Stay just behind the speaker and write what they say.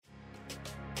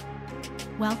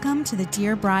Welcome to the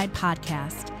Dear Bride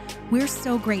podcast. We're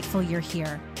so grateful you're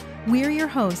here. We're your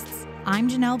hosts. I'm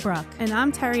Janelle Brooke. And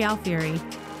I'm Terry Alfieri.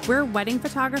 We're wedding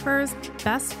photographers,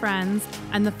 best friends,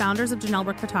 and the founders of Janelle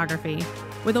Brooke Photography.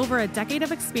 With over a decade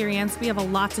of experience, we have a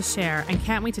lot to share and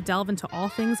can't wait to delve into all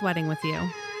things wedding with you.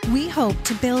 We hope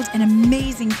to build an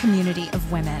amazing community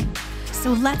of women.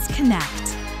 So let's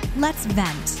connect, let's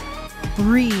vent,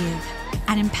 breathe,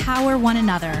 and empower one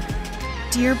another.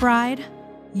 Dear Bride,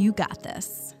 you got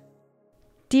this.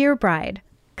 Dear Bride,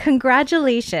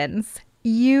 congratulations.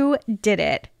 You did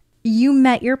it. You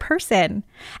met your person.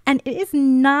 And it is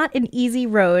not an easy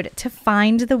road to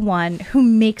find the one who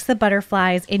makes the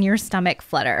butterflies in your stomach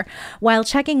flutter while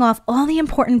checking off all the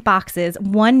important boxes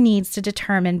one needs to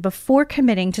determine before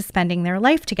committing to spending their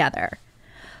life together.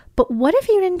 But what if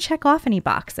you didn't check off any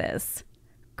boxes?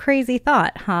 Crazy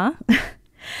thought, huh?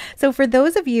 So for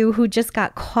those of you who just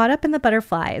got caught up in the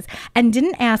butterflies and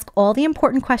didn't ask all the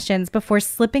important questions before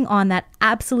slipping on that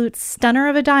absolute stunner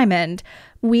of a diamond,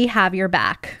 we have your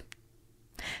back.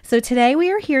 So today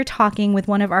we are here talking with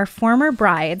one of our former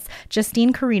brides,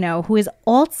 Justine Carino, who is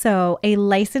also a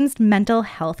licensed mental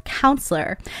health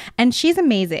counselor. And she's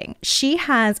amazing. She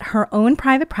has her own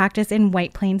private practice in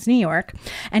White Plains, New York,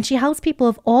 and she helps people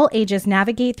of all ages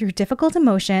navigate through difficult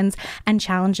emotions and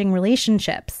challenging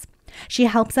relationships. She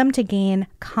helps them to gain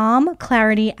calm,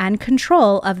 clarity, and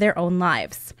control of their own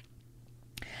lives.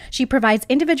 She provides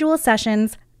individual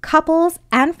sessions, couples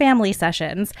and family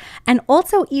sessions, and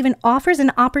also even offers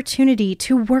an opportunity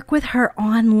to work with her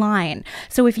online.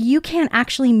 So if you can't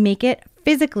actually make it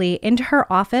physically into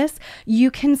her office, you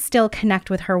can still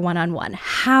connect with her one-on-one.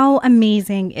 How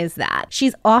amazing is that?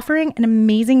 She's offering an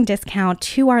amazing discount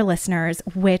to our listeners,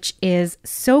 which is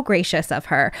so gracious of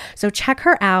her. So check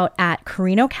her out at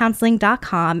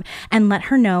carinocounseling.com and let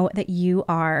her know that you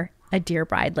are a Dear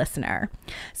Bride listener.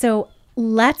 So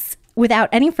without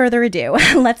any further ado,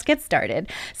 let's get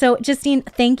started. So Justine,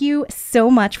 thank you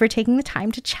so much for taking the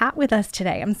time to chat with us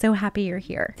today. I'm so happy you're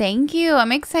here. Thank you.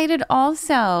 I'm excited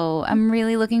also. I'm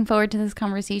really looking forward to this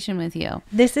conversation with you.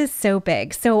 This is so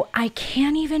big. So I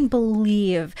can't even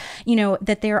believe,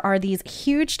 that there are these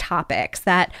huge topics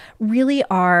that really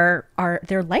are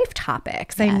their life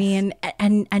topics. Yes. I mean,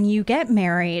 and you get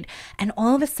married and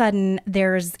all of a sudden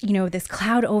there's, this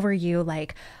cloud over you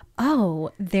like, oh,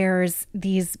 there's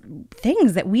these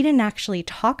things that we didn't actually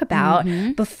talk about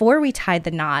before we tied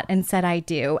the knot and said, I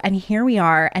do. And here we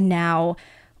are. And now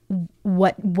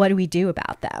what do we do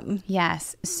about them?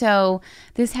 Yes. So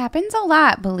this happens a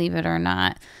lot, believe it or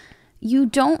not. You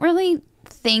don't really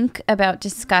think about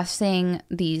discussing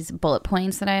these bullet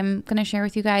points that I'm going to share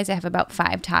with you guys. I have about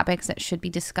 5 topics that should be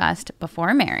discussed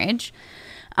before marriage.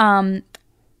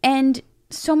 And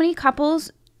so many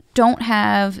couples don't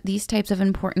have these types of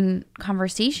important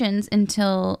conversations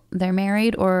until they're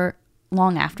married or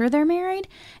long after they're married,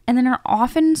 and then are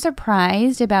often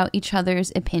surprised about each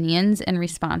other's opinions and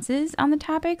responses on the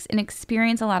topics and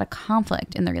experience a lot of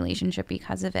conflict in the relationship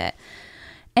because of it.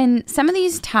 And some of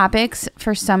these topics,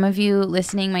 for some of you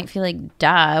listening, might feel like,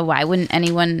 duh, why wouldn't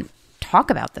anyone talk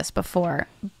about this before?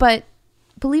 But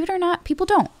believe it or not, people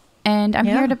don't. And I'm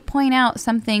here to point out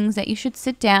some things that you should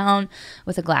sit down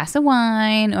with a glass of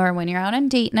wine or when you're out on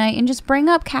date night and just bring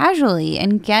up casually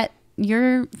and get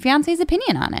your fiance's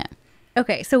opinion on it.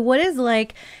 Okay, so what is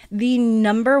like the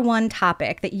number one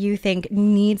topic that you think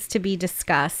needs to be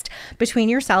discussed between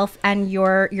yourself and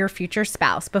your future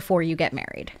spouse before you get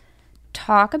married?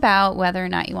 Talk about whether or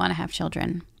not you want to have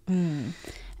children.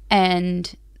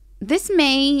 And this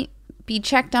may be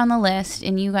checked on the list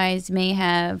and you guys may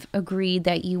have agreed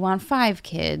that you want 5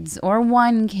 kids or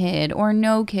 1 kid or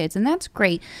no kids, and that's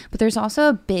great. But there's also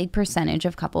a big percentage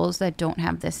of couples that don't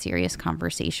have this serious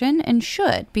conversation and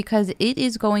should, because it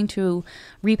is going to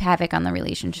reap havoc on the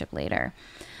relationship later.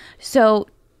 So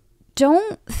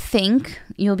don't think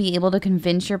you'll be able to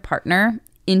convince your partner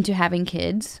into having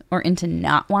kids or into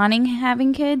not wanting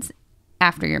having kids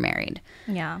after you're married.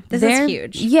 Yeah, this is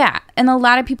huge. Yeah, and a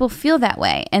lot of people feel that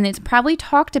way. And it's probably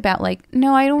talked about like,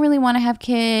 no, I don't really want to have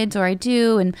kids, or I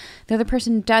do, and the other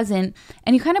person doesn't.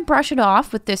 And you kind of brush it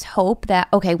off with this hope that,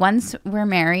 okay, once we're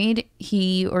married,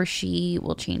 he or she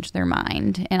will change their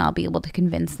mind and I'll be able to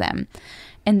convince them.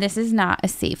 And this is not a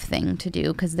safe thing to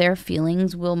do because their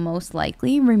feelings will most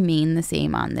likely remain the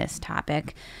same on this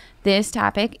topic. This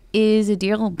topic is a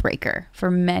deal breaker for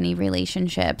many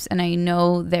relationships. And I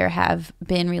know there have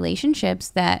been relationships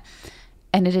that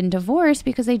ended in divorce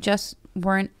because they just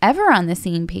weren't ever on the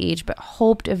same page, but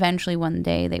hoped eventually one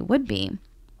day they would be.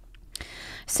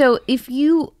 So if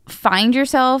you find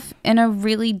yourself in a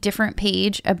really different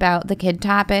page about the kid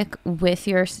topic with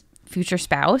your future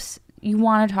spouse, you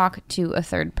want to talk to a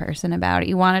third person about it.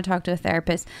 You want to talk to a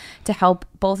therapist to help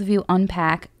both of you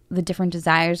unpack the different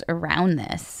desires around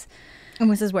this. And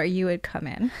this is where you would come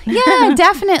in. Yeah,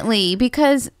 definitely.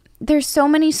 Because there's so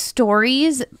many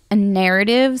stories and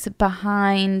narratives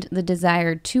behind the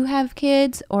desire to have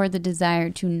kids or the desire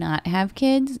to not have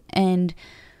kids. And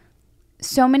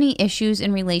so many issues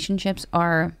in relationships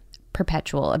are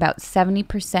perpetual. About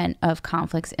 70% of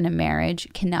conflicts in a marriage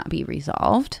cannot be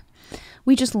resolved.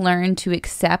 We just learn to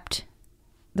accept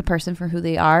the person for who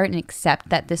they are and accept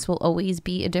that this will always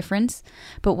be a difference.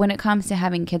 But when it comes to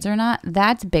having kids or not,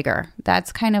 that's bigger.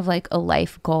 That's kind of like a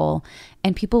life goal.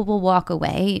 And people will walk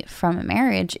away from a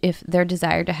marriage if their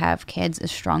desire to have kids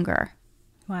is stronger.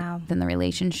 Wow. Than the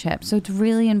relationship. So it's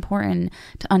really important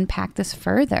to unpack this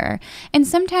further. And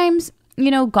sometimes,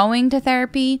 going to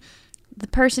therapy, the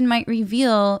person might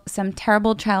reveal some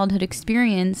terrible childhood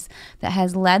experience that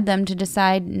has led them to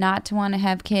decide not to want to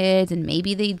have kids. And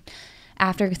maybe they,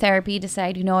 after therapy,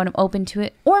 decide, what, I'm open to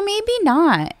it. Or maybe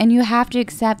not. And you have to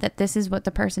accept that this is what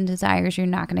the person desires. You're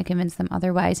not going to convince them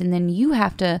otherwise. And then you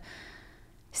have to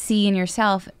see in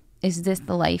yourself, is this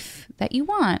the life that you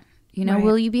want? Right.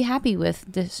 Will you be happy with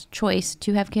this choice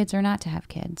to have kids or not to have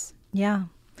kids? Yeah.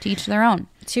 To each their own.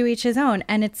 To each his own.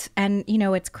 And it's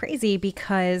crazy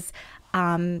because,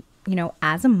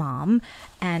 as a mom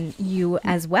and you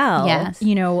as well, yes.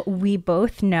 We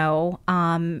both know,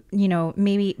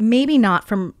 maybe not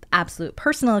from absolute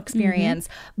personal experience,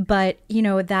 but,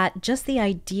 that just the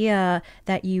idea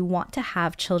that you want to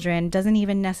have children doesn't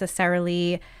even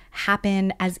necessarily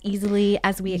happen as easily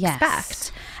as we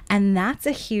expect. And that's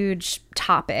a huge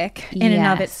topic in and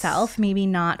of itself, maybe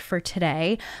not for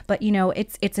today, but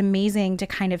it's amazing to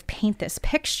kind of paint this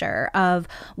picture of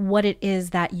what it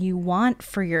is that you want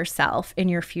for yourself in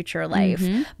your future life,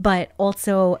 but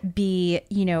also be,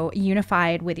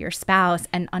 unified with your spouse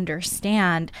and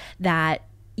understand that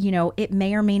it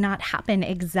may or may not happen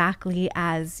exactly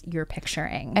as you're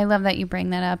picturing. I love that you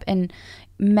bring that up. And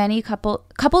many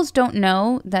couples don't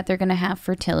know that they're going to have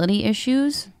fertility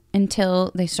issues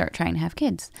until they start trying to have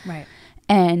kids. Right.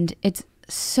 And it's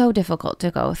so difficult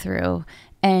to go through.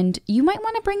 And you might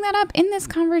want to bring that up in this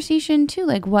conversation too.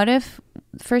 Like, what if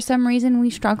for some reason we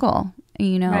struggle,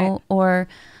 Right. Or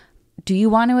do you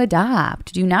want to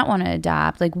adopt? Do you not want to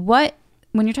adopt? Like, when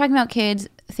you're talking about kids,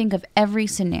 think of every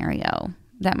scenario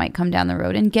that might come down the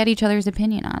road and get each other's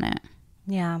opinion on it.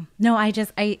 Yeah. No, I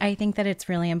think that it's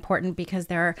really important because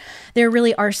there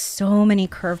really are so many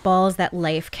curveballs that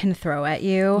life can throw at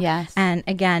you. Yes. And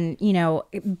again,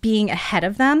 being ahead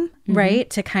of them, right?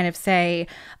 To kind of say,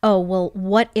 oh, well,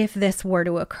 what if this were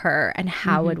to occur and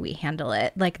how would we handle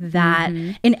it? Like that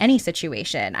in any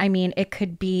situation. I mean, it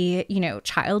could be,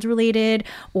 child related,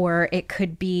 or it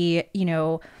could be,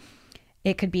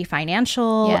 it could be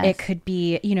financial. Yes. It could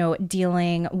be,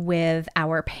 dealing with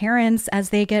our parents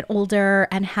as they get older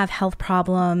and have health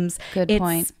problems. Good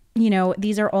point.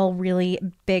 These are all really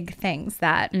big things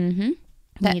that need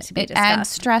to be it discussed. adds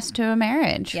stress to a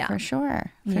marriage, Yeah. for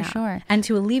sure. For sure. And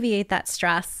to alleviate that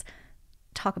stress,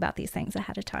 talk about these things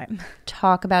ahead of time.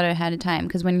 Talk about it ahead of time,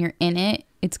 because when you're in it,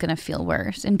 it's going to feel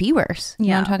worse and be worse. You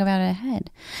don't talk about it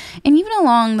ahead. And even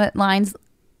along that lines,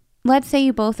 let's say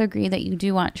you both agree that you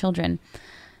do want children.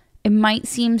 It might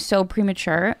seem so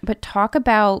premature, but talk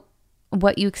about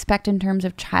what you expect in terms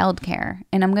of childcare.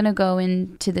 And I'm going to go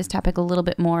into this topic a little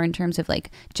bit more in terms of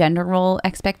like gender role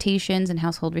expectations and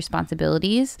household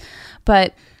responsibilities.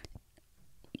 But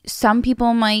some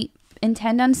people might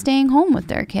intend on staying home with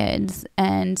their kids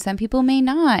and some people may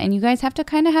not. And you guys have to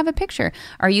kind of have a picture.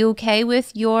 Are you okay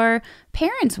with your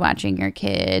parents watching your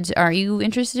kids? Are you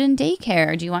interested in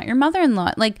daycare? Do you want your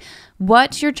mother-in-law? Like,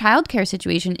 what's your childcare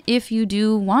situation if you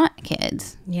do want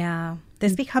kids? Yeah.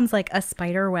 This becomes like a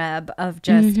spider web of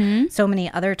just so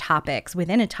many other topics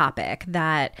within a topic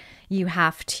that you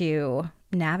have to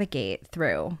navigate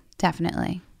through.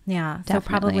 Definitely. Yeah. Definitely. So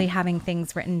probably having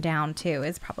things written down too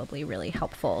is probably really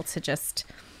helpful to just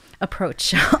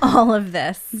approach all of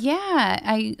this. Yeah.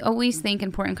 I always think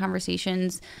important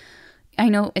conversations, I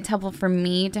know it's helpful for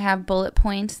me to have bullet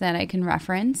points that I can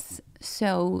reference.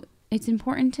 So it's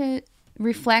important to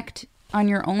reflect on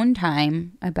your own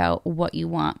time about what you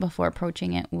want before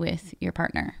approaching it with your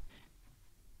partner.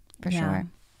 For sure.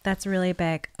 That's really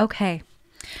big. Okay.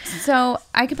 So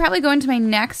I could probably go into my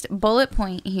next bullet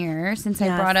point here, since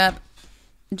I brought up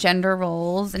gender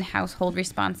roles and household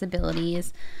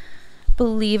responsibilities.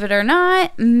 Believe it or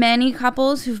not, many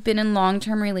couples who've been in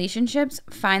long-term relationships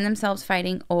find themselves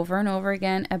fighting over and over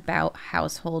again about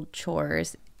household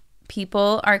chores.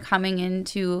 People are coming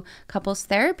into couples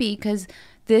therapy because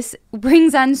this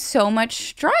brings on so much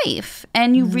strife,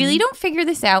 and you really don't figure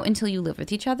this out until you live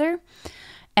with each other.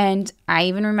 And I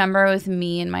even remember with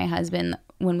me and my husband,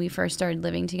 when we first started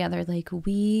living together, like,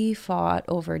 we fought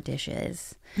over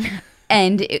dishes.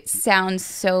 And it sounds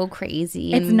so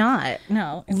crazy. It's not.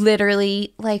 No.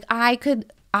 Literally, like,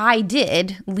 I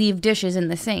did leave dishes in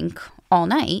the sink all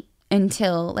night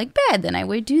until like bed, then I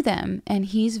would do them. And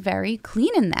he's very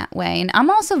clean in that way. And I'm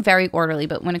also very orderly,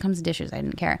 but when it comes to dishes, I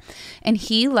didn't care. And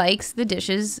he likes the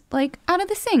dishes like out of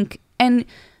the sink. And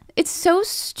it's so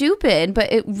stupid,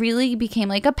 but it really became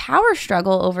like a power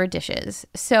struggle over dishes.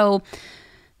 So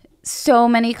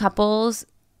many couples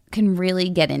can really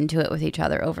get into it with each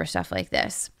other over stuff like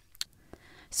this.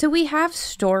 So we have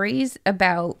stories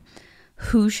about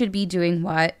who should be doing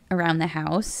what around the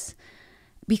house,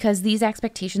 because these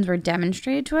expectations were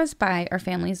demonstrated to us by our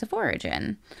families of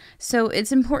origin. So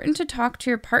it's important to talk to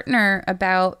your partner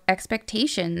about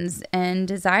expectations and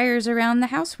desires around the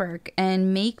housework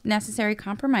and make necessary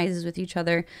compromises with each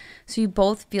other so you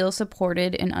both feel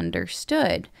supported and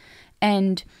understood.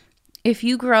 And if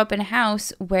you grew up in a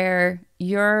house where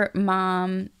your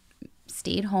mom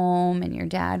stayed home and your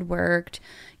dad worked,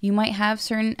 you might have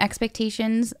certain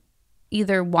expectations,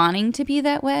 either wanting to be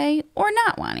that way or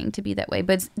not wanting to be that way,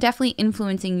 but it's definitely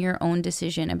influencing your own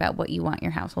decision about what you want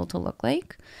your household to look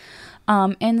like.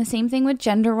 And the same thing with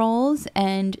gender roles.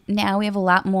 And now we have a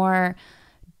lot more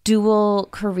dual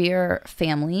career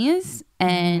families,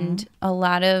 and a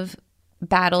lot of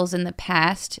battles in the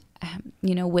past,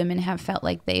 you know, women have felt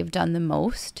like they've done the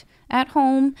most at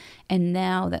home, and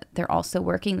now that they're also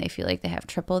working, they feel like they have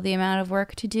triple the amount of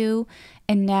work to do.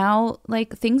 And now,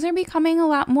 like, things are becoming a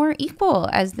lot more equal,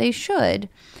 as they should.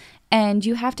 And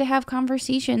you have to have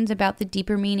conversations about the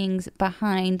deeper meanings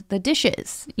behind the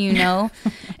dishes, you know?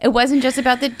 It wasn't just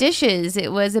about the dishes.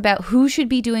 It was about who should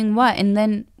be doing what. And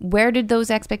then where did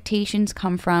those expectations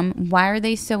come from? Why are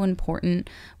they so important?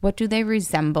 What do they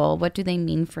resemble? What do they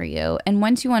mean for you? And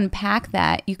once you unpack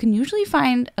that, you can usually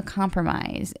find a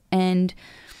compromise. And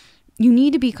you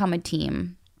need to become a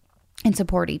team and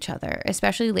support each other,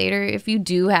 especially later if you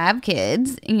do have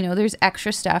kids. You know, there's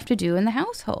extra stuff to do in the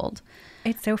household.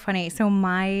 It's so funny. So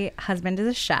my husband is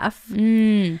a chef.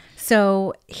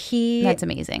 So he... That's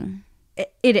amazing.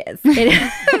 It is. It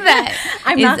is.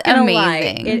 I'm not going to lie.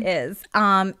 Amazing. It is.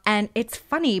 And it's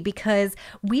funny because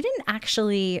we didn't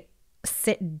actually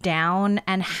sit down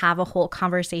and have a whole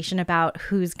conversation about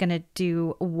who's going to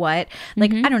do what.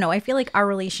 Like, I don't know. I feel like our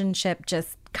relationship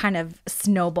just kind of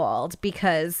snowballed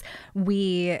because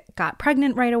we got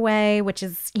pregnant right away, which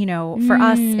is, you know, for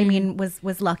us, I mean,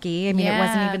 was lucky. I mean, it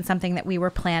wasn't even something that we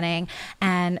were planning.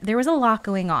 And there was a lot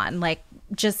going on, like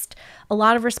just a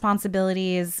lot of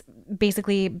responsibilities,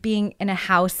 basically being in a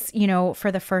house, you know, for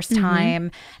the first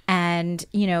time, and,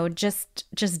 you know, just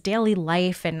daily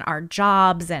life and our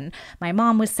jobs. And my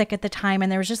mom was sick at the time,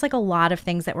 and there was just like a lot of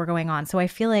things that were going on. So I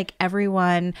feel like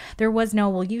there was no,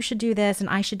 well, you should do this and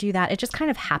I should do that. It just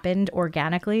kind of happened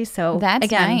organically. So that's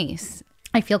again, nice.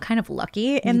 I feel kind of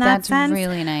lucky in that sense. That's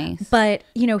really nice. But,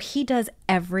 you know, he does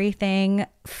everything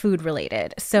food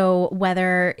related. So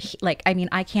whether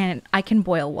I can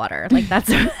boil water. Like that's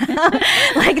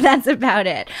that's about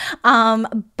it.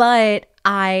 But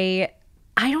I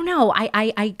don't know.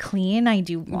 I clean, I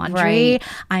do laundry. Right.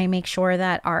 I make sure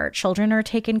that our children are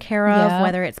taken care of,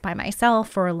 whether it's by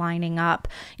myself or lining up,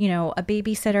 you know, a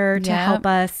babysitter to help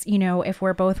us, you know, if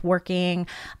we're both working.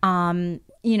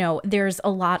 You know, there's a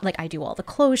lot, like I do all the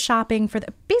clothes shopping for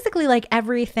basically like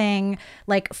everything,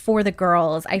 like for the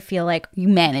girls. I feel like you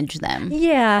manage them.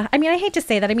 Yeah. I mean, I hate to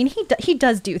say that. I mean, he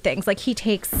does do things like he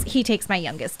takes my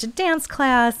youngest to dance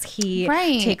class. He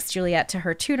takes Juliet to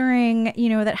her tutoring, you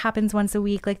know, that happens once a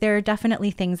week. Like there are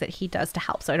definitely things that he does to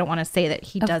help. So I don't want to say that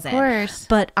he doesn't. Of course.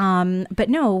 But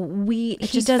no, he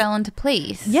just fell into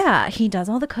place. Yeah. He does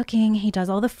all the cooking. He does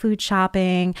all the food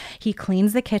shopping. He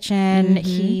cleans the kitchen.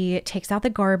 He takes out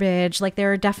the garbage. Like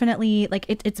there are definitely like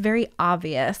it's very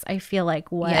obvious, I feel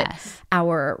like, what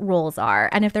our roles are.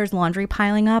 And if there's laundry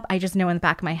piling up, I just know in the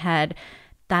back of my head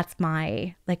that's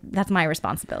my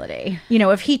responsibility. You know,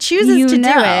 if he chooses to do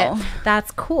it,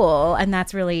 that's cool and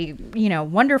that's really, you know,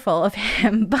 wonderful of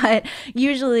him. But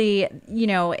usually, you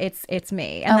know, it's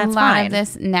me, and that's fine. A lot of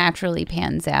this naturally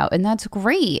pans out, and that's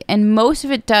great. And most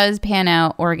of it does pan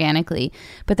out organically,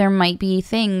 but there might be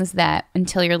things that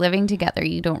until you're living together,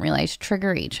 you don't realize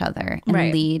trigger each other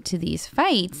and lead to these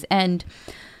fights. And,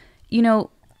 you know,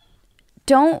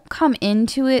 don't come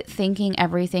into it thinking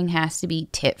everything has to be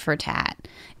tit for tat.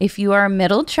 If you are a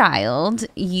middle child,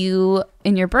 you,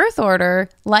 in your birth order,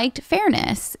 liked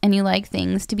fairness and you like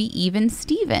things to be even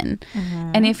Steven.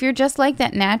 And if you're just like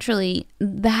that naturally,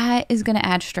 that is going to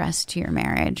add stress to your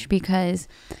marriage because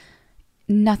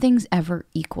nothing's ever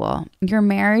equal. Your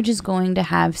marriage is going to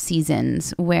have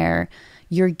seasons where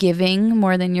you're giving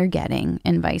more than you're getting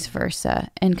and vice versa.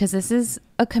 And because this is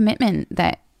a commitment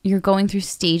that you're going through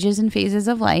stages and phases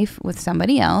of life with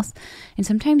somebody else. And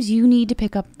sometimes you need to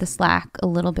pick up the slack a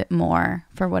little bit more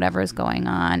for whatever is going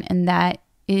on. And that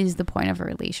is the point of a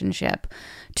relationship,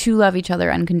 to love each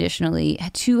other unconditionally,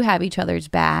 to have each other's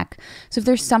back. So if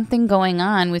there's something going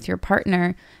on with your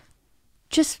partner,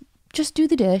 just do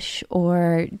the dish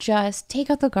or just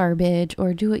take out the garbage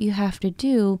or do what you have to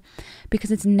do, because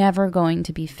it's never going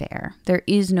to be fair. There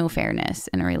is no fairness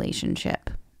in a relationship.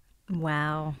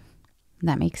 Wow.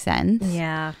 That makes sense.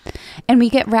 Yeah. And we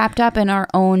get wrapped up in our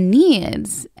own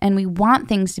needs and we want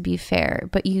things to be fair,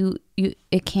 but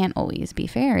it can't always be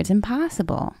fair. It's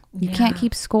impossible. You can't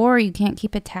keep score. You can't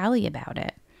keep a tally about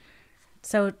it.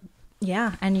 So,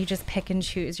 yeah. And you just pick and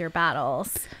choose your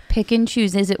battles. Pick and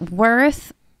choose. Is it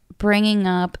worth bringing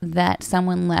up that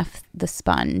someone left the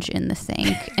sponge in the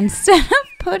sink instead of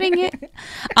putting it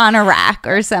on a rack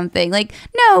or something? Like,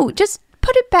 no, just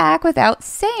put it back without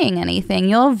saying anything.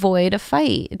 You'll avoid a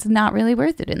fight. It's not really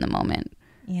worth it in the moment.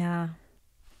 Yeah.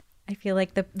 I feel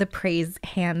like the praise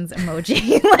hands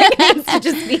emoji like needs to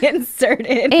just be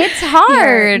inserted. It's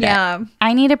hard. Yeah.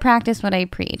 I need to practice what I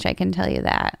preach. I can tell you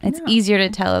that. It's easier to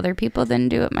tell other people than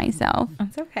do it myself.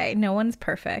 That's okay. No one's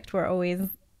perfect. We're always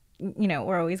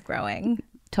growing.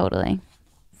 Totally.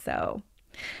 So,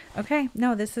 okay.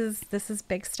 No, this is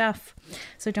big stuff.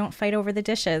 So don't fight over the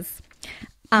dishes.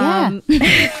 Yeah.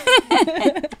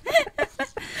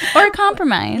 Or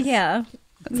compromise. Yeah.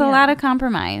 It's a lot of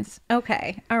compromise.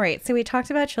 Okay. All right. So we talked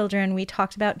about children. We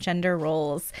talked about gender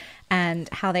roles and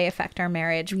how they affect our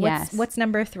marriage. What's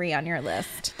number 3 on your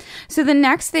list? So the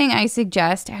next thing I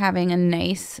suggest having a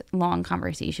nice long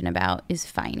conversation about is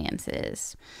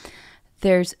finances.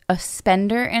 There's a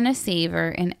spender and a saver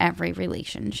in every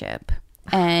relationship,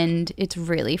 and it's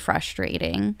really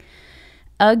frustrating.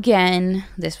 Again,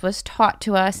 this was taught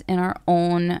to us in our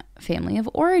own family of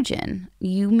origin.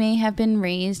 You may have been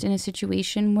raised in a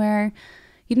situation where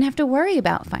you didn't have to worry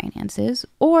about finances,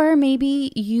 or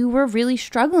maybe you were really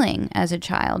struggling as a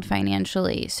child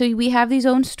financially. So we have these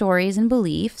own stories and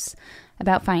beliefs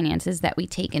about finances that we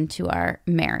take into our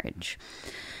marriage.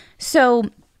 So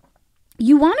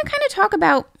you want to kind of talk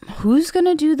about who's going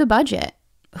to do the budget,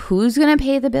 who's going to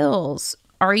pay the bills.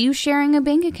 Are you sharing a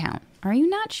bank account? Are you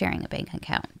not sharing a bank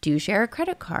account? Do you share a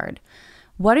credit card?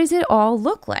 What does it all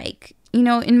look like? You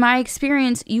know, in my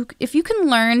experience, if you can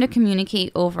learn to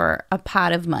communicate over a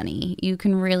pot of money, you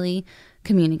can really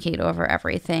communicate over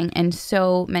everything. And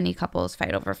so many couples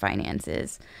fight over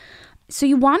finances. So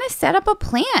you want to set up a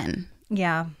plan.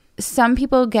 Yeah. Some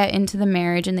people get into the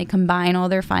marriage and they combine all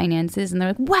their finances and they're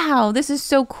like, wow, this is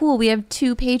so cool. We have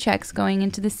 2 paychecks going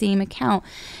into the same account.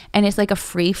 And it's like a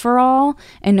free for all.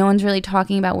 And no one's really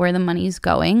talking about where the money's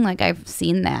going. Like, I've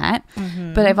seen that.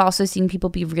 Mm-hmm. But I've also seen people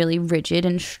be really rigid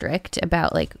and strict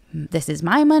about like, this is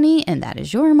my money and that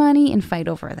is your money, and fight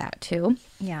over that too.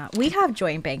 Yeah. We have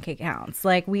joint bank accounts.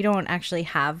 Like, we don't actually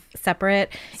have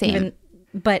separate. Same.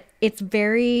 But it's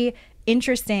very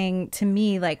interesting to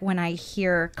me, like when I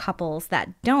hear couples that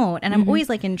don't, and I'm always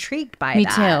like intrigued by Me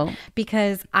that too.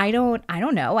 because I don't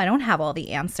know, I don't have all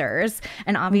the answers,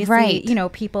 and obviously Right. you know,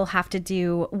 people have to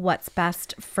do what's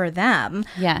best for them.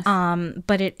 Yes.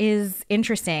 But it is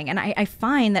interesting, and I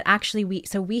find that actually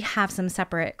we have some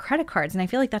separate credit cards, and I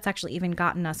feel like that's actually even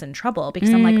gotten us in trouble because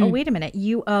I'm like, oh wait a minute,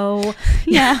 you owe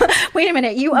wait a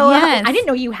minute, you owe Yes. I didn't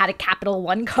know you had a Capital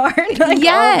One card. Like all of a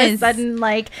Yes. sudden,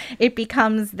 like it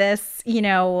becomes this, you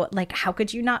know, like, how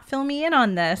could you not fill me in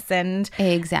on this? And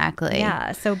Exactly.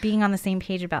 yeah, so being on the same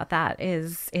page about that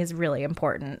is really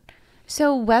important.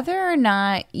 So whether or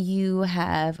not you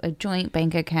have a joint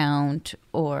bank account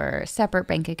or separate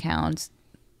bank accounts,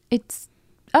 it's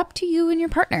up to you and your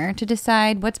partner to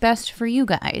decide what's best for you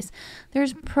guys.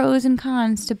 There's pros and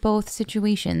cons to both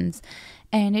situations,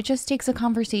 and it just takes a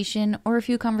conversation or a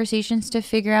few conversations to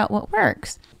figure out what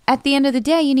works. At the end of the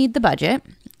day, you need the budget,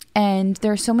 and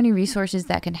there are so many resources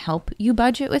that can help you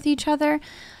budget with each other.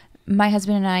 My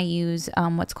husband and I use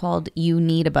what's called You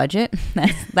Need a Budget.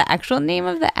 That's the actual name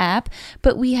of the app.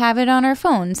 But we have it on our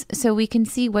phones so we can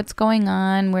see what's going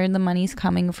on, where the money's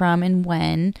coming from, and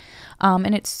when.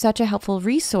 And it's such a helpful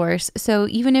resource. So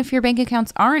even if your bank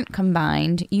accounts aren't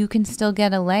combined, you can still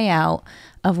get a layout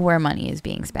of where money is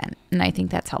being spent. And I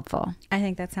think that's helpful. I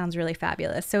think that sounds really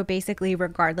fabulous. So basically,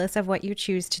 regardless of what you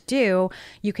choose to do,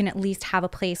 you can at least have a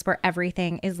place where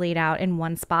everything is laid out in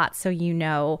one spot so you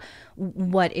know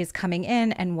what is coming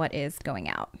in and what is going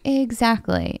out.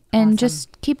 Exactly. And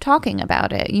just keep talking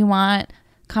about it. You want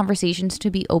conversations to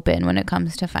be open when it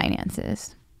comes to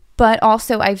finances. But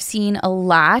also, I've seen a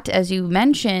lot, as you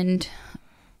mentioned,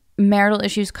 marital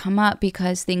issues come up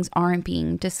because things aren't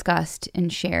being discussed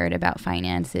and shared about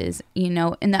finances,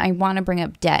 and I want to bring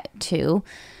up debt too.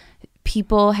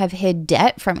 People have hid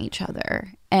debt from each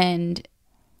other, and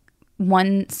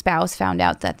one spouse found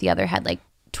out that the other had like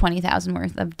 $20,000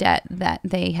 worth of debt that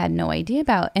they had no idea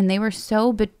about, and they were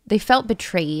they felt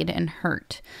betrayed and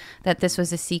hurt that this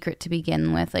was a secret to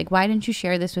begin with. Like, why didn't you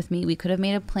share this with me? We could have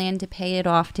made a plan to pay it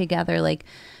off together. Like,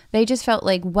 they just felt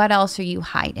like, what else are you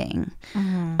hiding?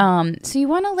 So you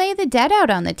want to lay the debt out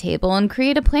on the table and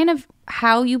create a plan of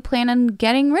how you plan on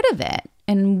getting rid of it,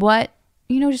 and what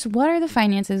are the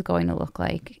finances going to look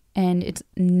like. And it's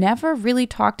never really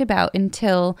talked about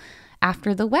until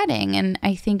after the wedding. And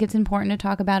I think it's important to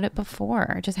talk about it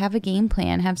before. Just have a game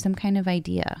plan, have some kind of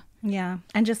idea. Yeah.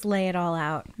 And just lay it all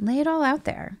out. Lay it all out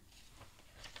there.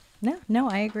 No,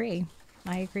 I agree.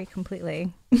 I agree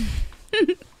completely.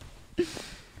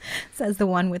 Says the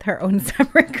one with her own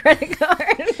separate credit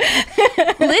card.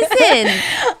 Listen,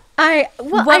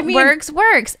 what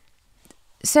works.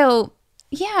 So,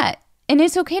 yeah. And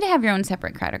it's okay to have your own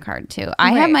separate credit card, too.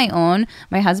 I have my own.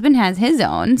 My husband has his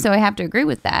own, so I have to agree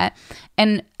with that.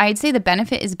 And I'd say the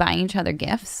benefit is buying each other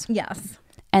gifts. Yes.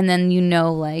 And then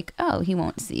like, oh, he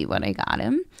won't see what I got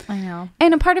him. I know.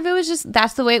 And a part of it was just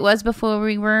that's the way it was before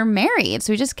we were married.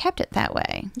 So we just kept it that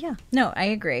way. Yeah. No, I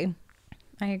agree.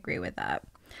 I agree with that.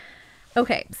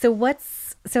 Okay. So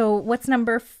what's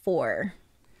number 4?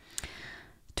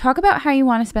 Talk about how you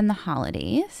want to spend the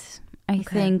holidays. I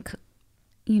think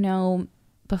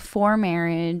before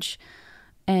marriage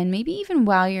and maybe even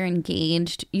while you're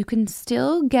engaged, you can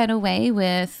still get away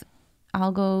with,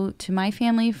 I'll go to my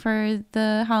family for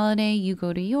the holiday, you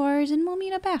go to yours, and we'll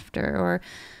meet up after. Or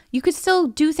you could still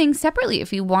do things separately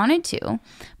if you wanted to. But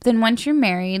then once you're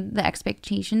married, the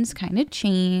expectations kind of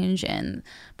change, and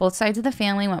both sides of the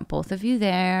family want both of you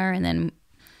there. And then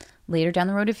later down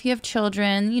the road, if you have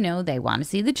children, they want to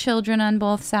see the children on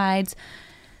both sides.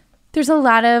 There's a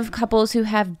lot of couples who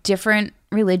have different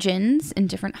religions and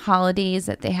different holidays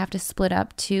that they have to split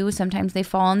up too. Sometimes they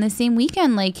fall on the same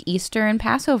weekend, like Easter and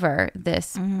Passover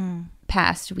this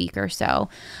past week or so.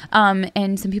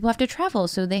 And some people have to travel,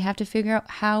 so they have to figure out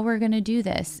how we're going to do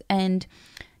this. And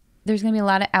there's going to be a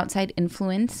lot of outside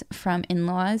influence from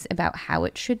in-laws about how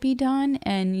it should be done.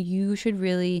 And you should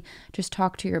really just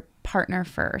talk to your partner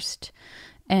first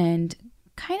and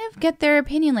kind of get their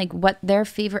opinion, like what their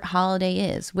favorite holiday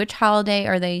is. Which holiday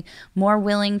are they more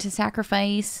willing to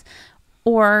sacrifice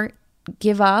or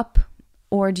give up?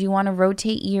 Or do you want to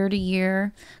rotate year to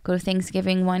year, go to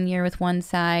Thanksgiving one year with one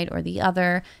side or the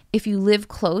other? If you live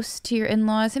close to your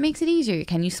in-laws, it makes it easier.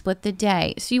 Can you split the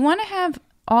day? So you want to have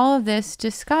all of this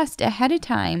discussed ahead of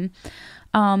time,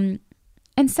 and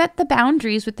set the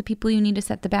boundaries with the people you need to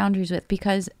set the boundaries with,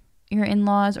 because your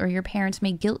in-laws or your parents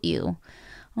may guilt you.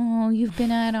 Oh, you've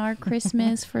been at our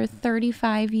Christmas for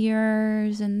 35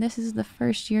 years, and this is the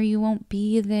first year you won't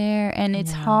be there. And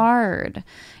it's hard.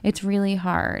 It's really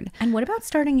hard. And what about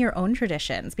starting your own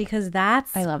traditions? Because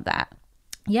I love that.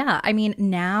 Yeah. I mean,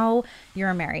 now you're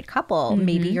a married couple.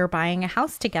 Maybe you're buying a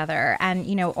house together, and,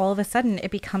 all of a sudden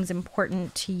it becomes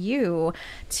important to you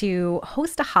to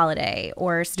host a holiday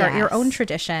or start your own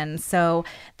traditions. So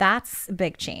that's a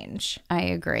big change. I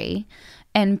agree.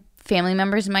 And family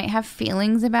members might have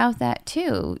feelings about that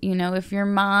too. If your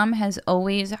mom has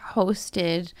always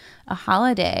hosted a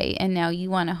holiday and now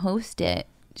you want to host it,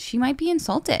 she might be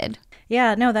insulted.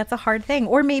 Yeah, no, that's a hard thing.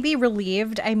 Or maybe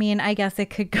relieved. I mean, I guess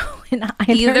it could go in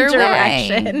either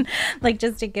direction, like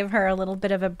just to give her a little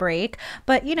bit of a break.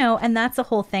 But, and that's the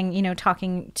whole thing,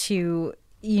 talking to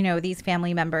these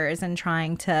family members and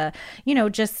trying to,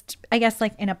 just, I guess,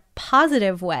 like in a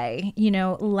positive way,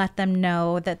 let them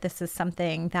know that this is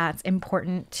something that's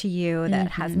important to you,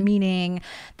 that has meaning,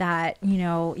 that,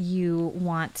 you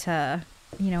want to,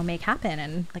 make happen.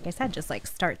 And like I said, just like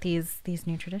start these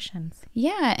new traditions.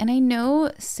 Yeah. And I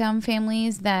know some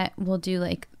families that will do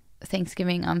like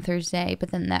Thanksgiving on Thursday,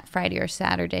 but then that Friday or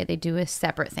Saturday they do a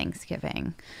separate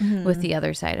Thanksgiving with the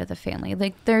other side of the family.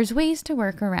 Like, there's ways to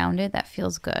work around it that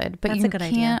feels good, but you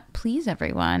can't please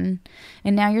everyone.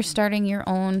 And now you're starting your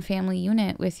own family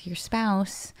unit with your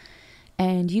spouse,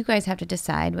 and you guys have to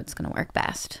decide what's going to work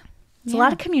best. It's a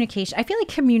lot of communication. I feel like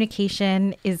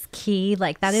communication is key.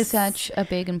 Like that is such a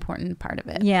big, important part of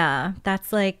it. Yeah,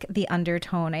 that's like the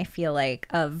undertone, I feel like,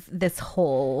 of this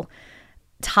whole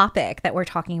topic that we're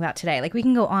talking about today. Like we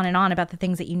can go on and on about the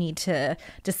things that you need to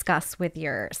discuss with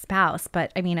your spouse,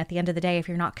 but I mean, at the end of the day, if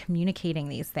you're not communicating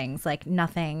these things, like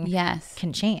nothing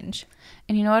can change.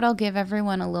 And you know what? I'll give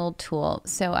everyone a little tool.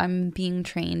 So I'm being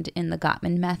trained in the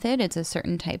Gottman method. It's a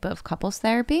certain type of couples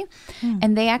therapy.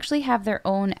 And they actually have their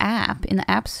own app in the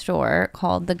App Store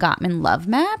called the Gottman Love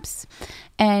Maps.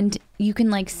 And you can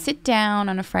like sit down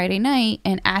on a Friday night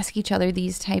and ask each other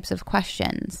these types of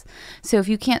questions. So if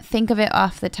you can't think of it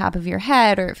off the top of your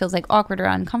head, or it feels like awkward or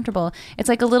uncomfortable, it's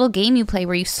like a little game you play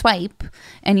where you swipe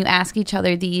and you ask each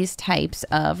other these types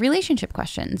of relationship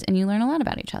questions, and you learn a lot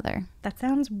about each other. That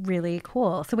sounds really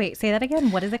cool. So wait, say that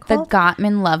again. What is it The called?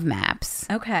 Gottman Love Maps.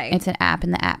 Okay. It's an app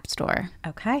in the App Store.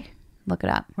 Okay. Look it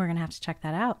up. We're going to have to check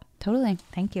that out. Totally.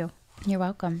 Thank you. You're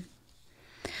welcome.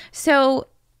 So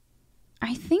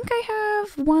I think I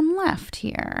have one left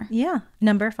here. Yeah.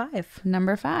 Number 5.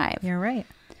 Number 5. You're right.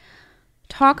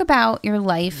 Talk about your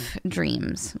life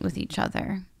dreams with each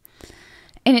other.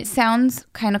 And it sounds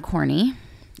kind of corny,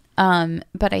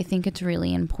 but I think it's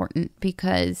really important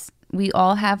because we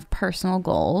all have personal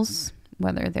goals,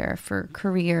 whether they're for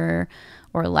career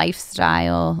or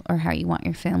lifestyle or how you want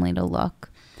your family to look.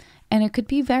 And it could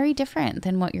be very different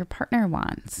than what your partner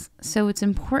wants. So it's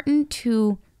important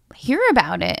to hear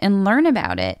about it and learn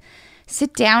about it.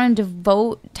 Sit down and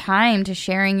devote time to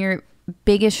sharing your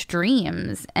biggest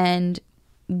dreams and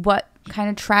what kind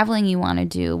of traveling you want to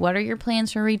do. What are your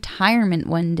plans for retirement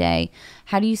one day?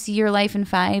 How do you see your life in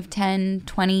 5, 10,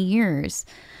 20 years?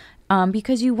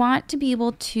 Because you want to be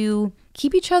able to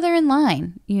keep each other in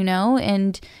line, you know?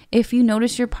 And if you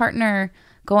notice your partner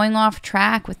going off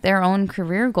track with their own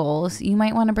career goals, you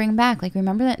might want to bring back. Like,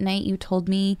 remember that night you told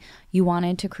me you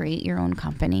wanted to create your own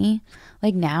company?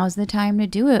 Like, now's the time to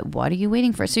do it. What are you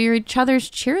waiting for? So you're each other's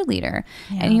cheerleader.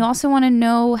 Yeah. And you also want to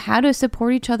know how to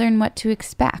support each other and what to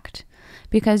expect,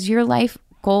 because your life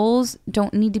goals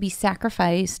don't need to be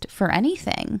sacrificed for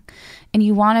anything. And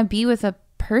you want to be with a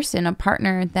person, a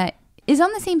partner that is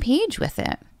on the same page with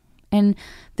it. And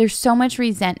there's so much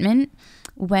resentment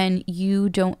when you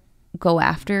don't go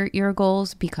after your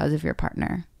goals because of your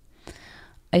partner.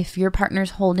 If your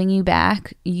partner's holding you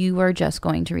back, you are just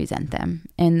going to resent them,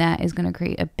 and that is going to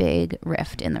create a big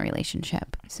rift in the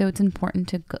relationship. So it's important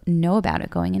to know about it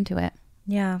going into it.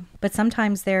 Yeah, but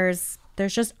sometimes there's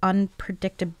just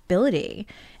unpredictability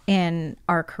in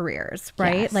our careers,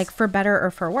 right? Yes. Like for better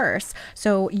or for worse.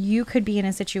 So you could be in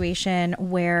a situation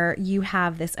where you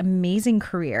have this amazing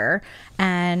career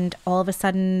and all of a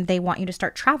sudden they want you to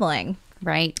start traveling.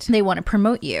 Right. They want to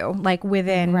promote you like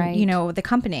within, right. you know, the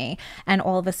company. And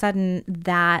all of a sudden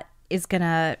that is going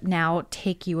to now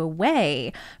take you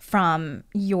away from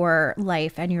your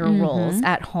life and your roles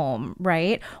at home,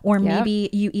 right? Or maybe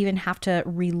you even have to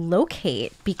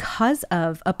relocate because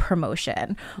of a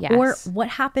promotion. Yes. Or what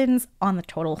happens on the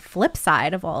total flip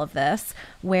side of all of this,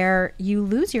 where you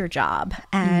lose your job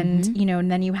and, you know,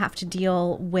 and then you have to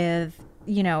deal with,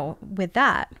 you know, with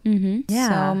that.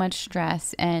 Yeah. So much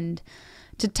stress. And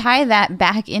to tie that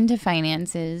back into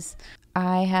finances,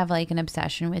 I have like an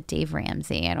obsession with Dave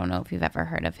Ramsey. I don't know if you've ever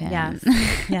heard of him. Yes,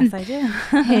 yes, I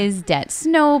do. His debt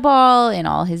snowball and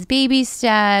all his baby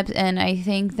steps. And I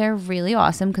think they're really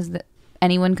awesome because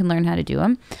anyone can learn how to do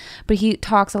them. But he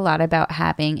talks a lot about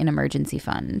having an emergency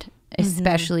fund,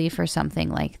 especially for something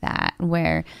like that,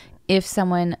 where if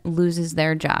someone loses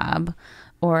their job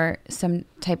or some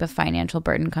type of financial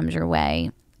burden comes your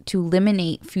way, to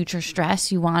eliminate future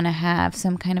stress, you want to have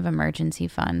some kind of emergency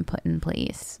fund put in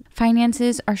place.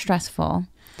 Finances are stressful,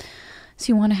 so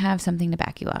you want to have something to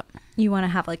back you up. You want to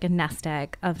have like a nest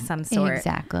egg of some sort.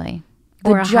 Exactly.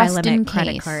 Or a high limit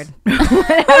credit card.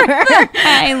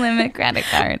 High limit credit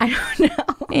card. I don't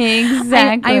know.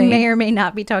 Exactly. I may or may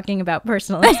not be talking about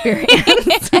personal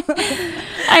experience.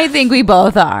 I think we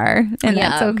both are, and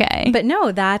that's okay. But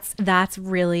no, that's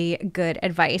really good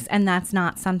advice, and that's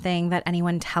not something that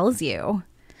anyone tells you.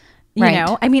 You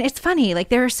know, I mean, it's funny. Like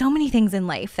there are so many things in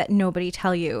life that nobody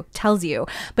tells you,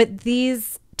 but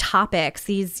these topics,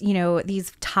 these, you know,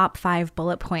 these top 5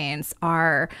 bullet points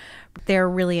they're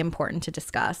really important to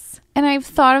discuss. And I've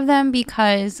thought of them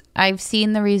because I've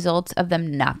seen the results of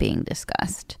them not being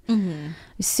discussed.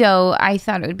 So I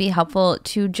thought it would be helpful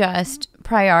to just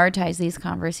prioritize these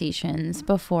conversations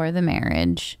before the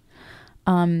marriage.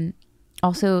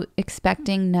 Also,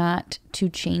 expecting not to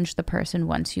change the person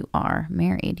once you are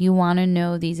married. You want to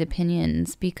know these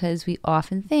opinions because we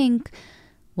often think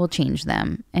will change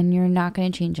them, and you're not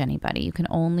going to change anybody. You can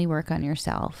only work on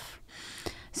yourself.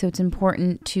 So it's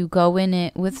important to go in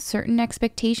it with certain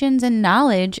expectations and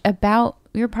knowledge about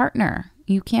your partner.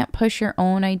 You can't push your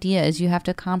own ideas. You have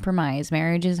to compromise.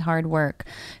 Marriage is hard work.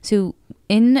 So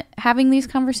in having these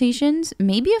conversations,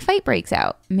 maybe a fight breaks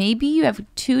out. Maybe you have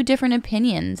two different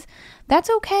opinions. That's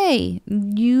okay.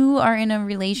 You are in a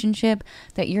relationship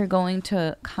that you're going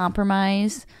to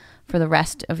compromise for the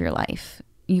rest of your life.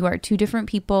 You are two different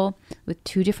people with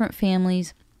two different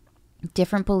families,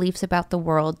 different beliefs about the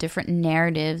world, different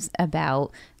narratives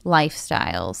about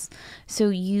lifestyles. So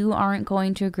you aren't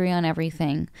going to agree on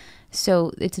everything.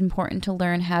 So it's important to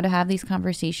learn how to have these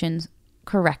conversations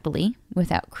correctly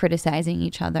without criticizing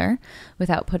each other,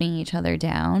 without putting each other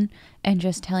down, and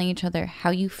just telling each other how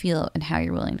you feel and how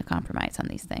you're willing to compromise on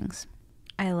these things.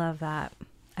 I love that.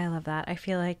 I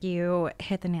feel like you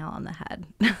hit the nail on the head.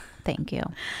 Thank you.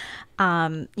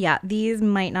 Yeah, these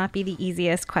might not be the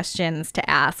easiest questions to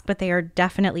ask, but they are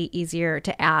definitely easier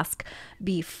to ask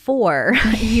before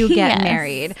you get Yes.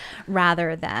 married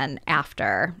rather than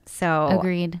after. So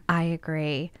Agreed. I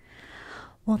agree.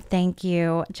 Well, thank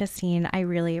you, Justine. I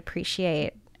really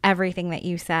appreciate everything that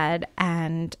you said.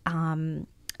 And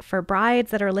for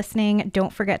brides that are listening,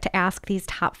 don't forget to ask these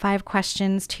top 5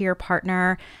 questions to your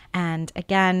partner. And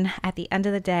again, at the end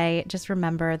of the day, just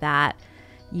remember that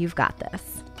you've got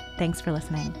this. Thanks for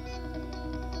listening.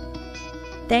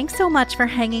 Thanks so much for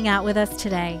hanging out with us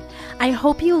today. I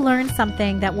hope you learned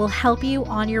something that will help you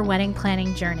on your wedding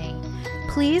planning journey.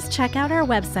 Please check out our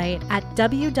website at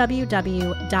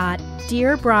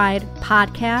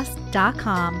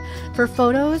www.dearbridepodcast.com for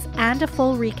photos and a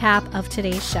full recap of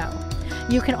today's show.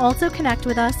 You can also connect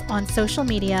with us on social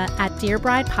media at Dear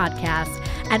Bride Podcast.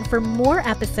 And for more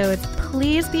episodes,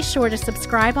 please be sure to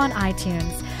subscribe on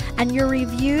iTunes. And your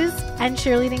reviews and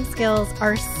cheerleading skills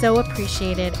are so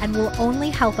appreciated and will only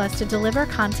help us to deliver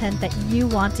content that you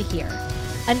want to hear.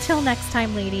 Until next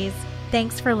time, ladies,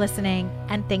 thanks for listening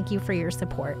and thank you for your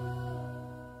support.